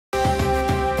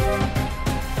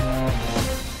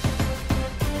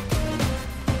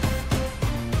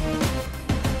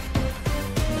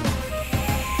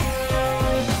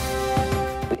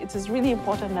it is really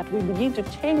important that we begin to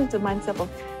change the mindset of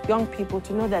young people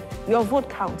to know that your vote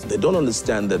counts. They don't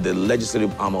understand that the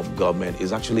legislative arm of government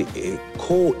is actually a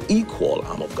co-equal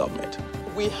arm of government.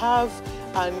 We have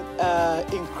an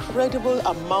incredible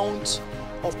amount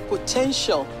of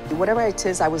potential. Whatever it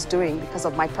is I was doing, because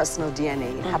of my personal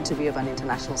DNA, it had to be of an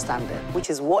international standard. Which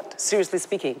is what, seriously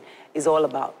speaking, is all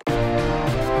about.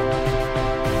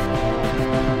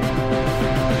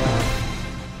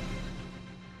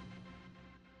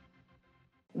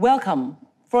 Welcome.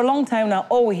 For a long time now,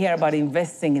 all we hear about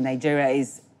investing in Nigeria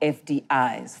is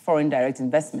FDIs, foreign direct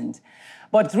investment.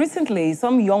 But recently,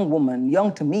 some young woman,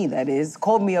 young to me that is,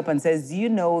 called me up and says, do you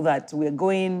know that we're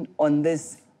going on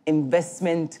this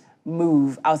investment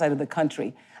move outside of the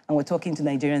country? And we're talking to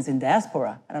Nigerians in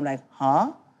diaspora. And I'm like,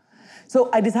 huh? So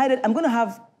I decided I'm going to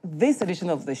have this edition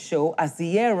of the show as the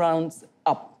year rounds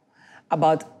up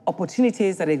about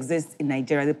opportunities that exist in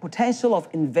Nigeria, the potential of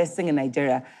investing in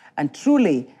Nigeria. And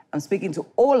truly, I'm speaking to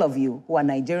all of you who are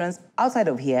Nigerians outside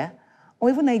of here, or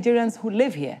even Nigerians who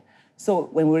live here. So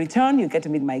when we return, you get to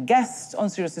meet my guest on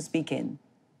Seriously Speaking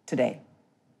today.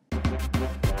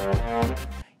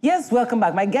 Yes, welcome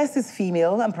back. My guest is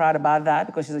female. I'm proud about that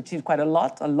because she's achieved quite a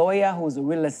lot. A lawyer who's a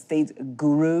real estate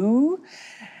guru.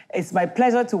 It's my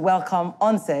pleasure to welcome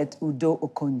on set Udo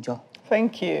Okonjo.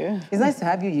 Thank you. It's nice to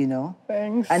have you, you know.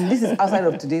 Thanks. And this is outside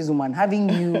of Today's Woman, having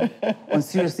you on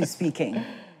Seriously Speaking.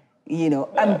 You know,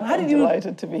 how did you... I'm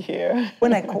delighted to be here.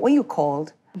 When you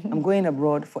called, I'm going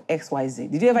abroad for XYZ.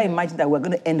 Did you ever imagine that we're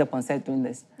going to end up on set doing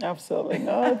this? Absolutely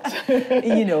not.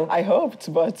 You know. I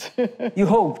hoped, but... You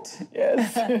hoped?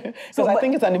 Yes. So I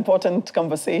think it's an important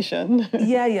conversation.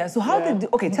 Yeah. So how did...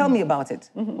 Okay, tell me about it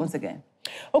once again.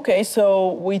 Okay,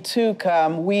 so we took,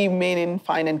 we Meaning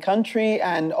Fine and Country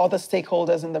and other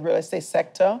stakeholders in the real estate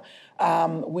sector.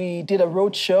 We did a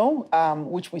roadshow,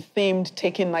 which we themed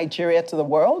Taking Nigeria to the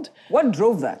World. What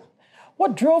drove that?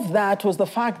 What drove that was the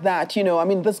fact that,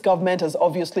 this government has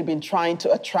obviously been trying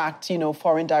to attract,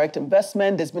 foreign direct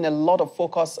investment. There's been a lot of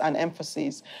focus and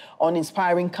emphasis on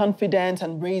inspiring confidence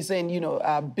and raising,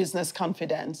 business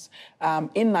confidence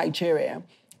in Nigeria.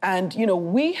 And,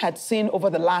 we had seen over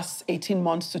the last 18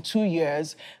 months to 2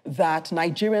 years that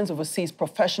Nigerians, overseas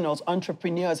professionals,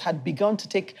 entrepreneurs had begun to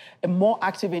take a more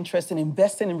active interest in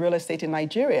investing in real estate in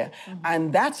Nigeria.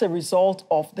 And that's a result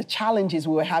of the challenges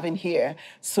we were having here.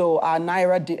 So our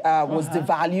Naira was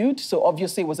devalued. So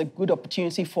obviously it was a good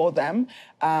opportunity for them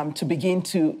to begin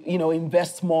to,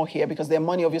 invest more here because their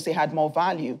money obviously had more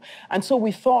value. And so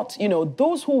we thought,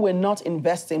 those who were not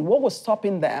investing, what was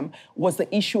stopping them was the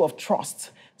issue of trust.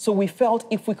 So we felt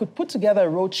if we could put together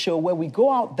a roadshow where we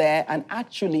go out there and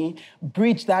actually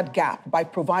bridge that gap by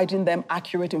providing them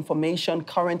accurate information,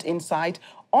 current insight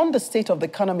on the state of the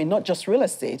economy, not just real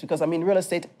estate, because real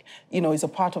estate, is a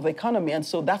part of the economy. And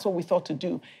so that's what we thought to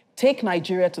do. Take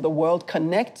Nigeria to the world,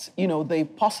 connect, the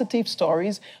positive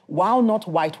stories while not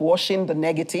whitewashing the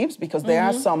negatives, because there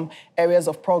are some areas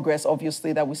of progress,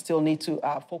 obviously, that we still need to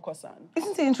focus on.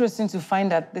 Isn't it interesting to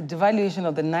find that the devaluation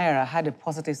of the Naira had a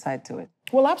positive side to it?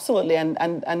 Well, absolutely.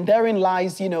 And therein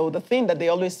lies, the thing that they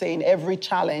always say, in every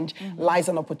challenge lies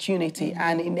an opportunity.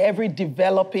 And in every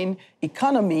developing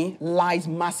economy lies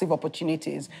massive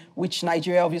opportunities, which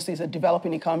Nigeria obviously is a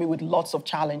developing economy with lots of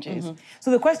challenges.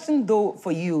 So the question, though,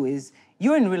 for you is,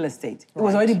 you're in real estate. It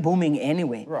was already booming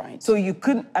anyway. Right. So you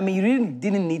couldn't, you really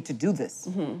didn't need to do this.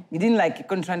 You didn't you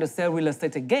couldn't try to sell real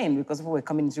estate again because people were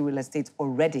coming into real estate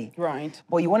already. Right.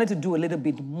 But you wanted to do a little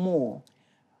bit more.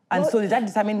 And so did that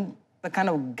determine the kind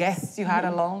of guests you had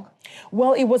along?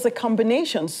 Well, it was a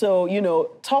combination.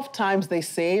 So, tough times, they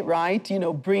say, right,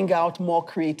 bring out more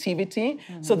creativity.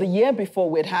 So the year before,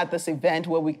 we'd had this event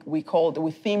where we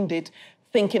themed it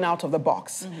thinking out of the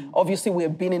box. Obviously, we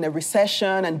have been in a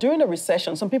recession, and during a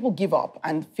recession, some people give up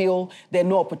and feel there are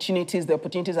no opportunities, the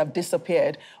opportunities have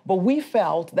disappeared. But we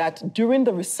felt that during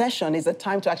the recession is a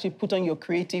time to actually put on your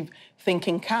creative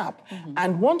thinking cap.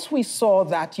 And once we saw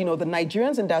that, the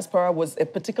Nigerians in diaspora was a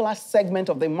particular segment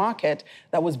of the market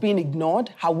that was being ignored.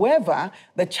 However,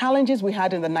 the challenges we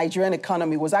had in the Nigerian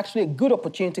economy was actually a good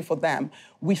opportunity for them.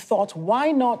 We thought,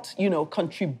 why not,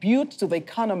 contribute to the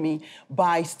economy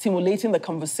by stimulating the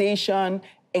conversation,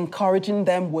 encouraging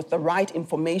them with the right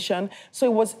information. So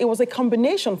it was a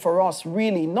combination for us,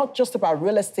 really, not just about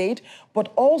real estate,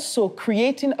 but also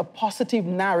creating a positive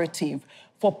narrative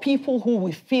for people who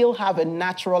we feel have a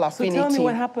natural affinity. So tell me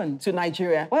what happened to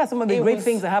Nigeria. What are some of the great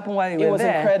things that happened while you were there?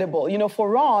 It was incredible. You know,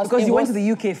 for us, because you went to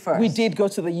the UK first. We did go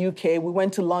to the UK. We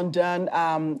went to London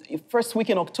first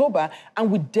week in October, and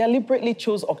we deliberately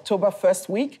chose October first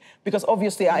week because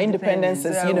obviously our independence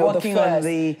is, you know, the first. On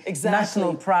the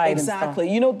national pride. Exactly.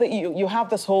 You know, you have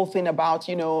this whole thing about,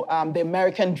 you know, the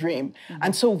American dream,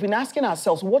 and so we've been asking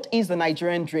ourselves, what is the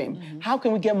Nigerian dream? How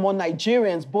can we get more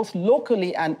Nigerians, both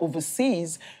locally and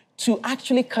overseas, to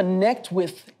actually connect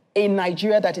with a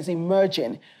Nigeria that is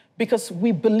emerging? Because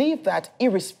we believe that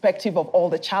irrespective of all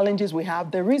the challenges we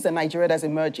have, there is a Nigeria that's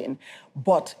emerging.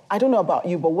 But I don't know about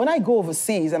you, but when I go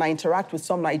overseas and I interact with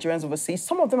some Nigerians overseas,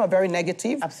 some of them are very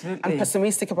negative and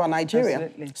pessimistic about Nigeria.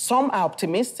 Absolutely. Some are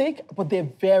optimistic, but they're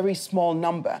a very small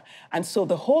number. And so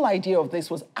the whole idea of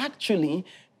this was actually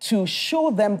to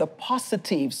show them the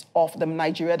positives of the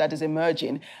Nigeria that is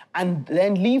emerging and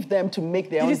then leave them to make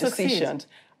their own decisions.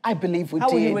 I believe we did.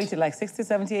 How would you rate it, like 60,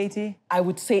 70, 80? I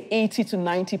would say 80 to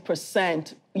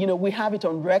 90%. You know, we have it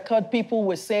on record. People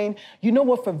were saying, you know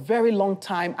what, for a very long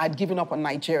time, I'd given up on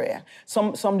Nigeria.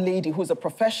 Some lady who's a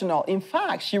professional, in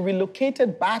fact, she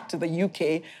relocated back to the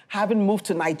UK, having moved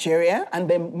to Nigeria, and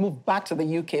then moved back to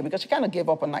the UK because she kind of gave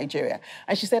up on Nigeria.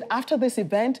 And she said after this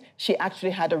event, she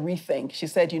actually had a rethink. She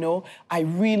said, you know, I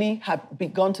really have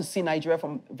begun to see Nigeria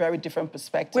from a very different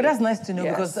perspective. Well, that's nice to know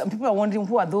because people are wondering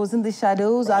who are those in the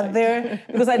shadows out there?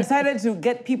 Because I decided to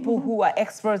get people who are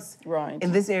experts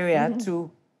in this area to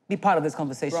be part of this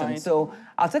conversation. So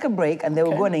I'll take a break and then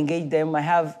we'll go and engage them. I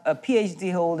have a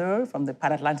PhD holder from the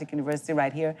Pan Atlantic University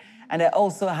right here. And I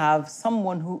also have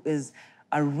someone who is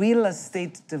a real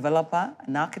estate developer,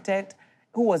 an architect,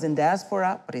 who was in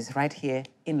diaspora, but is right here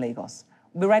in Lagos.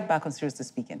 We'll be right back on Seriously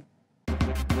Speaking.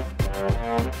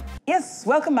 Yes,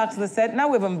 welcome back to the set. Now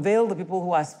we've unveiled the people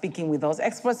who are speaking with us,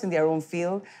 experts in their own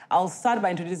field. I'll start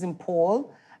by introducing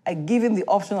Paul. I give him the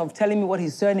option of telling me what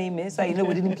his surname is, so you know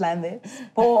we didn't plan this.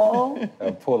 Paul.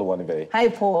 Paul Onwuanibe. Hi,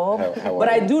 Paul. But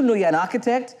I do know you're an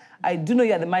architect. I do know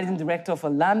you're the managing director of a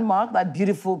Landmark, that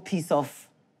beautiful piece of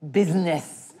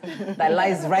business that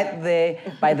lies right there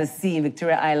by the sea in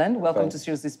Victoria Island. Welcome to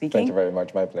Seriously Speaking. Thank you very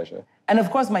much. My pleasure. And of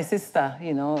course, my sister,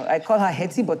 you know, I call her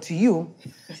Hetty, but to you,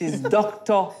 she's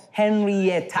Dr.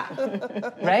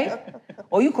 Henrietta, right?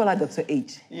 Or you call her Dr.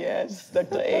 H. Yes,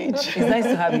 Dr. H. It's nice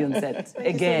to have you on set again.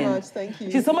 Thank you so much. Thank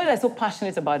you. She's somebody that's so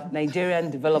passionate about Nigerian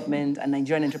development and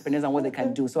Nigerian entrepreneurs and what they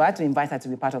can do. So I had to invite her to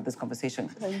be part of this conversation.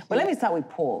 But let me start with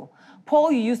Paul.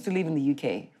 Paul, you used to live in the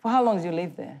UK. For how long did you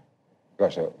live there?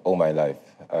 Gosh, all my life.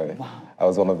 I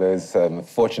was one of those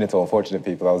fortunate or unfortunate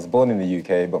people. I was born in the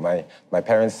UK, but my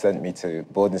parents sent me to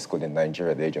boarding school in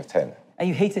Nigeria at the age of 10. And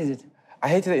you hated it? I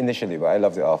hated it initially, but I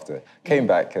loved it after. Came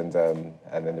back, and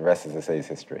then the rest, as I say, is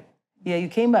history. Yeah, you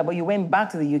came back, but you went back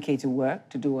to the UK to work,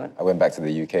 to do what? I went back to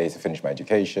the UK to finish my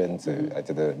education. I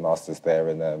did a master's there,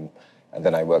 and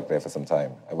then I worked there for some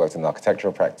time. I worked in an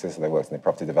architectural practice, and I worked in a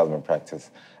property development practice,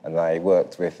 and I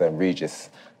worked with Regis,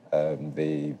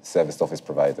 the serviced office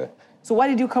provider. So why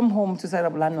did you come home to set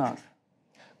up Landmark?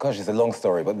 Gosh, it's a long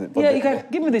story, but you can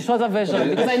give me the shorter version,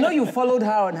 because I know you followed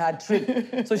her on her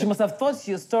trip, so she must have thought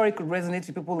your story could resonate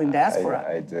with people in diaspora.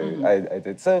 I do, I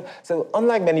did. So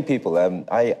unlike many people,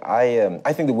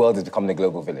 I think the world is becoming a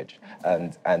global village,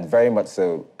 and very much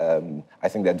so. I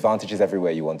think the advantage is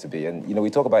everywhere you want to be, and you know we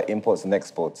talk about imports and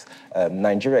exports.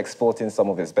 Nigeria exporting some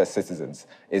of its best citizens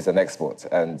is an export,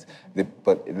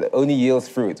 but it only yields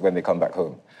fruit when they come back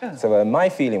home. Yeah. So my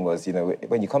feeling was, you know,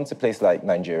 when you come to a place like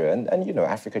Nigeria and you know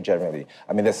Africa generally,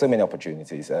 I mean, there's so many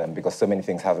opportunities because so many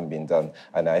things haven't been done.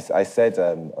 And I said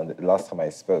on the last time I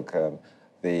spoke,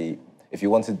 if you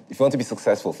want to be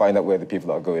successful, find out where the people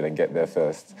are going and get there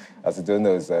first. As I don't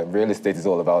know, real estate is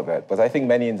all about that. But I think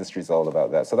many industries are all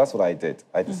about that. So that's what I did.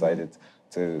 I decided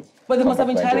to. But there must have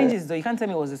been challenges, though. You can't tell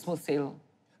me it was a smooth sail.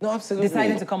 No, absolutely.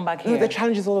 Deciding to come back here. No, there are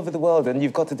challenges all over the world, and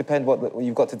you've got to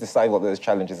decide what those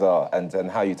challenges are and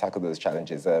how you tackle those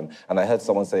challenges. And I heard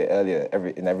someone say earlier,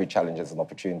 in every challenge there's an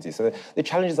opportunity. So the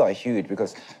challenges are huge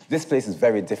because this place is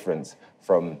very different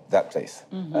from that place.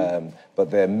 But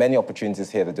there are many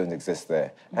opportunities here that don't exist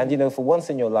there. And you know, for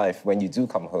once in your life, when you do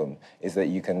come home, is that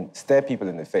you can stare people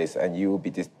in the face and you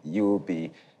will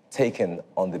be taken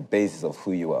on the basis of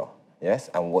who you are.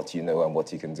 Yes, and what you know and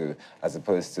what you can do, as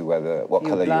opposed to what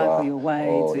color you are. Or you're white.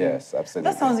 Oh, yes,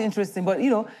 absolutely. That sounds interesting, but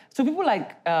you know, so people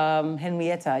like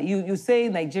Henrietta, you say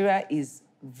Nigeria is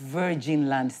virgin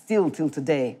land still till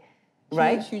today,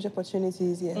 right? Huge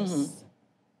opportunities, yes.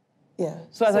 Yeah.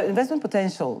 So as an investment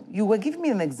potential, you were giving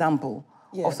me an example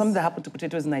of something that happened to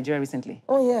potatoes in Nigeria recently.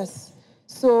 Oh, yes.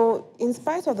 So in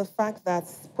spite of the fact that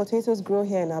potatoes grow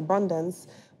here in abundance,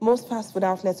 most fast food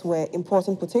outlets were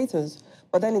importing potatoes.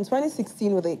 But then in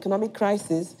 2016, with the economic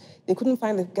crisis, they couldn't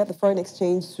get the foreign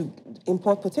exchange to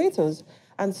import potatoes.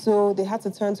 And so they had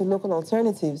to turn to local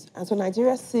alternatives. And so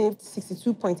Nigeria saved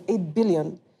 62.8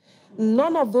 billion.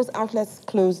 None of those outlets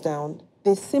closed down.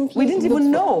 They simply... We didn't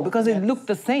even know because it looked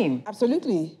the same.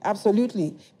 Absolutely,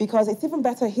 absolutely. Because it's even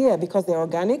better here because they're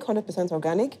organic, 100%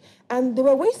 organic, and they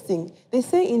were wasting. They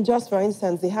say in Jos, for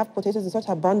instance, they have potatoes in such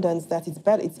abundance that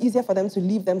it's easier for them to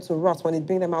leave them to rot when they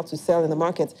bring them out to sell in the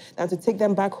market than to take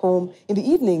them back home in the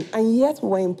evening. And yet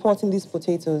we're importing these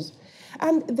potatoes.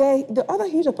 And the other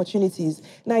huge opportunities,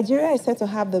 Nigeria is said to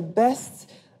have the best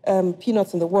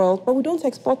peanuts in the world, but we don't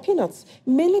export peanuts,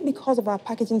 mainly because of our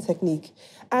packaging technique.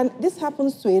 And this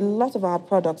happens to a lot of our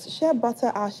products.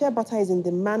 Our shea butter is in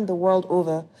demand the world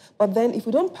over. But then if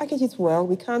we don't package it well,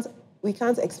 we can't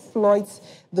exploit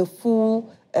the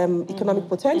full economic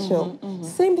potential.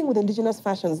 Same thing with indigenous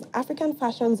fashions. African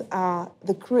fashions are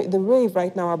the rave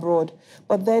right now abroad.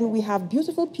 But then we have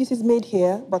beautiful pieces made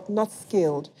here, but not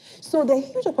scaled. So there are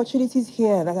huge opportunities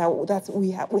here that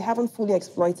we haven't fully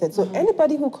exploited. So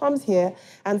anybody who comes here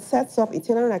and sets up a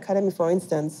tailoring academy, for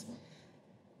instance,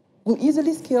 will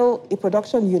easily scale a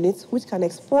production unit which can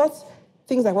export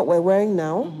things like what we're wearing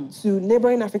now to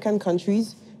neighboring African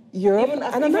countries, Europe, and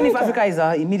America. Even if Africa is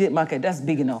our immediate market, that's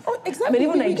big enough. Oh, exactly. I mean,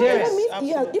 even Nigeria.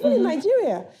 Even in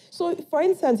Nigeria. So, for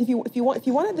instance, if you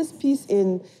wanted this piece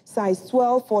in size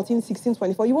 12, 14, 16,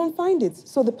 24, you won't find it.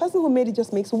 So the person who made it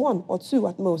just makes 1 or 2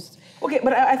 at most. Okay,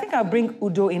 but I think I'll bring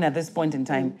Udo in at this point in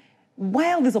time.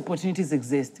 While these opportunities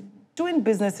exist, doing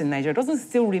business in Nigeria doesn't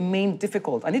still remain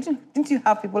difficult. And didn't you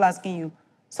have people asking you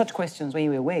such questions when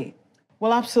you were away?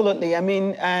 Well, absolutely. I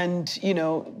mean, and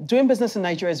doing business in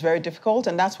Nigeria is very difficult,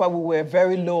 and that's why we were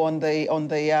very low on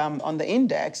the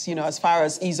index, as far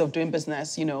as ease of doing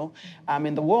business, in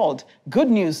the world.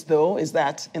 Good news, though, is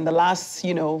that in the last,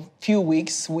 few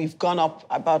weeks, we've gone up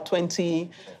about 24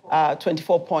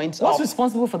 points. What's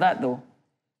responsible for that, though?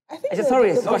 I think I just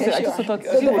thought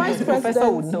the professor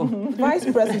would know. Vice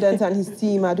President and his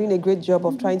team are doing a great job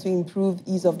of trying to improve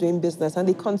ease of doing business, and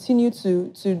they continue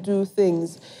to do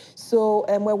things. So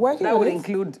we're working on it. That would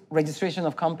include registration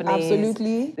of companies.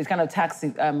 Absolutely. This kind of tax.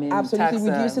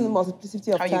 Absolutely, reducing the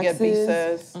multiplicity of taxes. How you get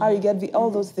visas. How you get all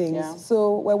those things. Yeah.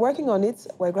 So we're working on it.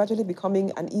 We're gradually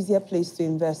becoming an easier place to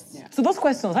invest. Yeah. So those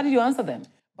questions, how did you answer them?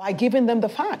 By giving them the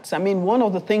facts. I mean, one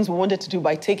of the things we wanted to do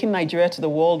by taking Nigeria to the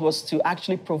world was to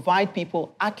actually provide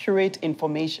people accurate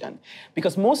information.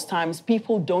 Because most times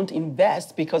people don't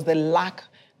invest because they lack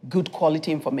good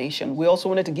quality information. We also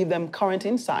wanted to give them current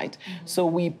insight. So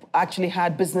we actually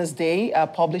had Business Day, a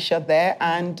publisher there,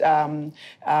 and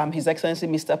His Excellency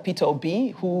Mr. Peter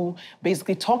Obi, who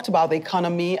basically talked about the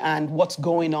economy and what's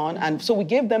going on. And so we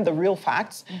gave them the real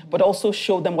facts, but also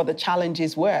showed them what the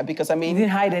challenges were. Because, I mean... You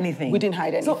didn't hide anything. We didn't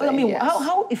hide anything, So, I mean, yes.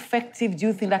 how effective do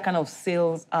you think that kind of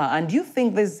sales are? And do you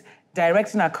think this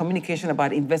directing our communication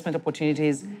about investment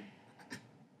opportunities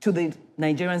to the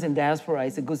Nigerians in diaspora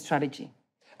is a good strategy?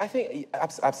 I think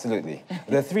absolutely.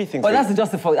 There are 3 things. But that's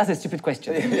a stupid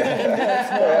question.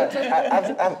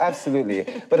 Absolutely.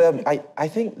 But I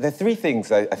think there are 3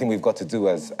 things I think we've got to do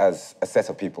as a set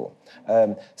of people.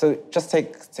 So just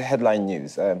take the headline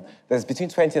news. There's between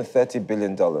 $20 and $30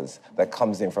 billion that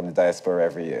comes in from the diaspora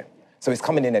every year. So it's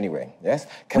coming in anyway, yes?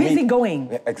 Where is it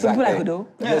going? Exactly.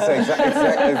 Yes,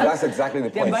 that's exactly the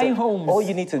point. They're buying homes. All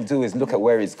you need to do is look at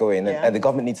where it's going, and the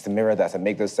government needs to mirror that and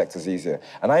make those sectors easier.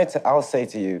 And I'll say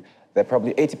to you that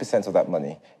probably 80% of that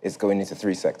money is going into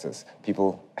 3 sectors.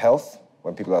 Health,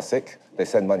 when people are sick, they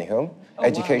send money home.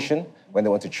 Education, when they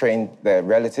want to train their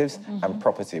relatives, and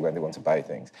property, when they want to buy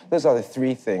things. Those are the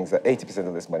 3 things that 80%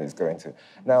 of this money is going to.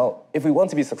 Now, if we want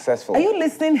to be successful... Are you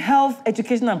listening? Health,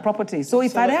 education, and property. So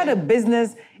if I had a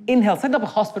business in health, set up a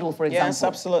hospital, for example. Yes,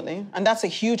 absolutely. And that's a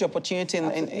huge opportunity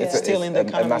still in the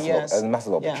economy, a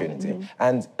massive opportunity.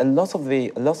 And a lot of the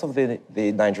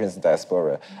Nigerians in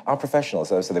diaspora are professionals.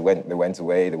 So they went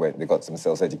away, they got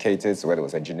themselves educated, so whether it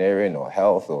was engineering or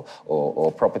health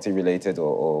or property related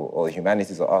or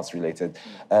humanities or arts related,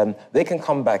 they can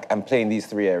come back and play in these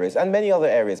 3 areas and many other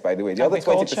areas, by the way. The other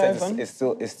 20%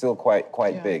 is still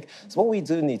quite big. So what we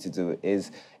do need to do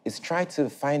is try to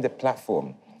find a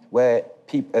platform where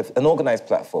an organized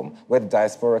platform where the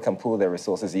diaspora can pool their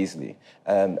resources easily.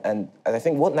 And I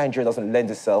think what Nigeria doesn't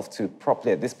lend itself to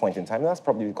properly at this point in time, and that's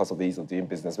probably because of the ease of doing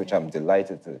business, which I'm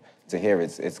delighted to hear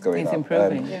it's going up,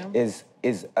 improving.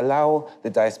 is allow the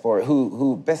diaspora,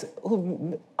 who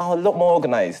are a lot more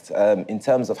organized in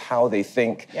terms of how they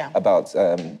think about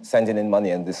sending in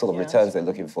money and the sort of returns they're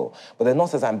looking for. But they're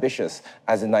not as ambitious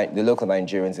as the local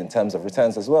Nigerians in terms of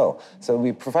returns as well. So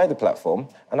we provide the platform,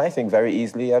 and I think very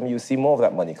easily you'll see more of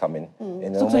that money coming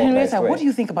in a more So Henrietta, nice way. what do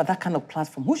you think about that kind of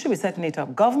platform? Who should be setting it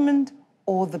up, government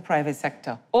or the private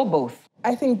sector, or both?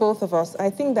 I think both of us.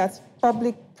 I think that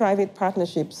public-private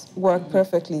partnerships work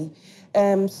perfectly.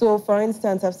 So, for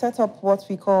instance, I've set up what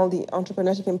we call the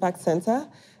Entrepreneurship Impact Center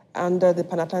under the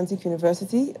Pan-Atlantic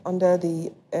University, under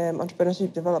the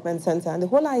Entrepreneurship Development Center. And the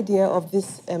whole idea of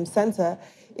this center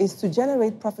is to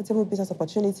generate profitable business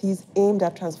opportunities aimed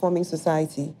at transforming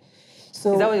society.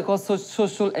 So, is that what you call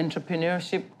social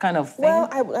entrepreneurship kind of thing? Well,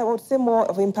 I would say more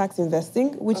of impact investing,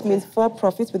 which means for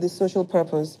profits with a social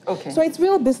purpose. Okay. So it's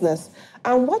real business.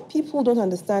 And what people don't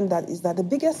understand is that the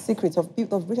biggest secret of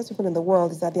richest people in the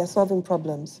world is that they are solving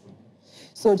problems.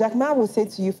 So Jack Ma will say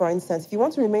to you, for instance, if you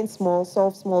want to remain small,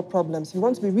 solve small problems. If you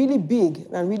want to be really big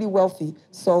and really wealthy,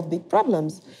 solve big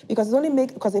problems.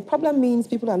 Because a problem means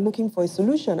people are looking for a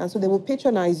solution, and so they will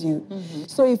patronize you.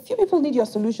 So if few people need your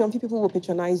solution, few people will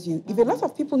patronize you. If a lot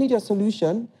of people need your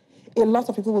solution, a lot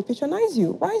of people will patronize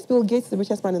you. Why is Bill Gates the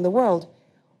richest man in the world?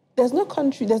 There's no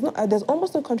country, there's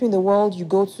almost no country in the world you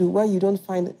go to where you don't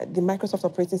find the Microsoft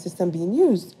operating system being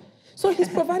used. So he's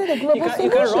provided a global solution. You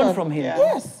can't run from him.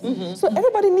 Yes. So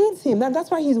everybody needs him.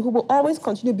 That's why he will always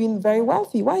continue being very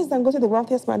wealthy. Why is Dangote the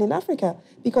wealthiest man in Africa?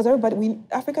 Because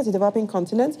Africa is a developing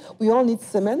continent. We all need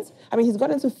cement. I mean, he's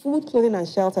got into food, clothing, and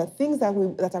shelter, things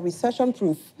that are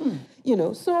recession-proof. You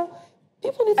know, so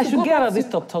people need to I should get out of this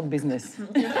talk business.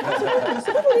 Absolutely.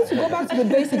 So people need to go back to the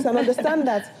basics and understand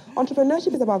that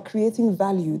entrepreneurship is about creating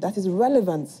value that is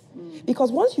relevant.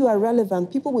 Because once you are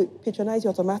relevant, people will patronize you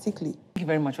automatically. Thank you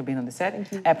very much for being on the set.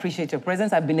 I appreciate your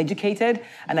presence. I've been educated,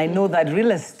 and I know that real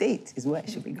estate is where I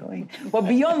should be going. But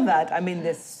beyond that, I mean,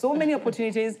 there's so many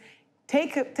opportunities.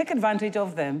 Take advantage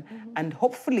of them, and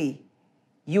hopefully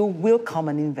you will come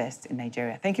and invest in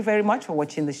Nigeria. Thank you very much for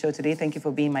watching the show today. Thank you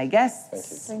for being my guest.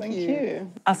 Thank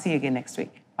you. I'll see you again next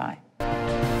week. Bye.